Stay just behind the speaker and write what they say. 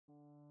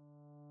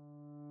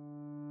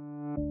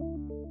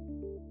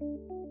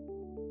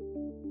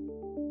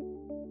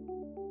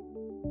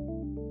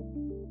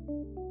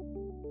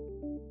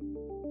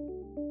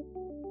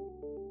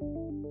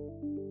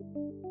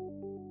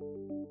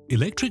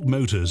Electric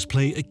motors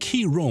play a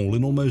key role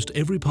in almost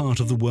every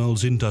part of the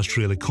world's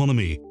industrial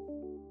economy.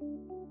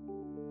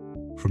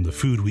 From the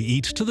food we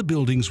eat to the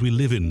buildings we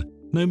live in,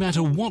 no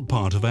matter what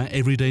part of our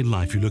everyday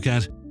life you look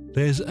at,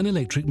 there's an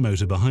electric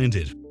motor behind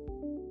it.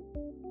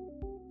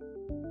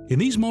 In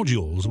these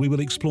modules, we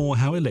will explore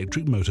how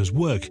electric motors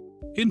work,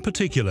 in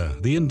particular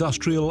the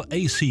industrial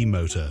AC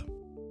motor.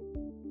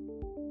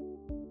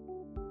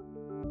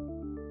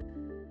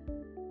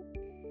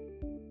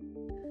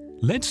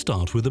 Let's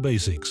start with the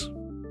basics.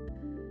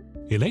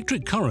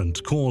 Electric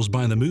current caused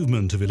by the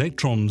movement of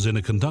electrons in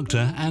a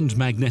conductor and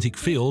magnetic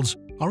fields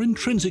are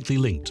intrinsically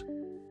linked.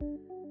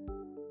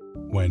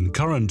 When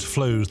current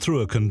flows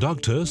through a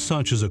conductor,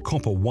 such as a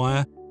copper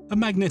wire, a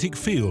magnetic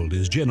field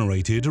is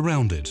generated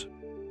around it.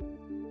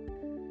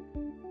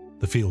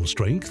 The field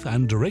strength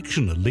and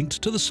direction are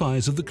linked to the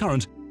size of the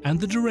current and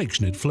the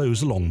direction it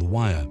flows along the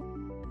wire.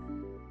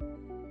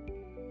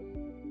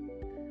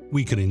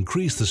 We can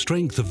increase the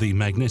strength of the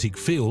magnetic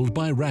field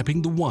by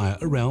wrapping the wire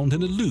around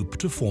in a loop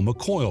to form a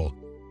coil.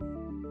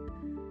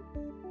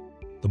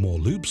 The more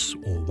loops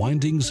or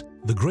windings,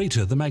 the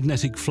greater the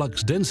magnetic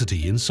flux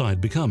density inside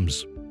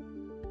becomes.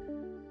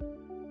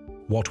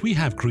 What we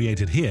have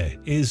created here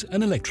is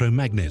an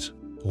electromagnet,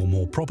 or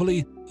more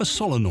properly, a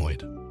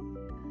solenoid.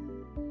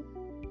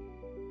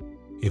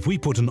 If we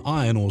put an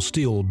iron or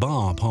steel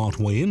bar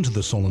partway into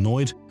the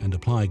solenoid and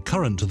apply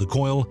current to the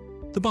coil,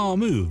 the bar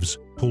moves,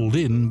 pulled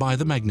in by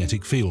the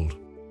magnetic field.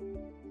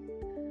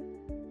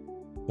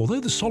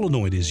 Although the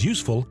solenoid is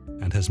useful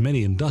and has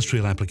many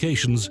industrial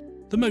applications,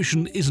 the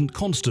motion isn't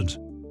constant,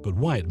 but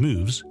why it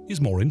moves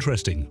is more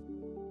interesting.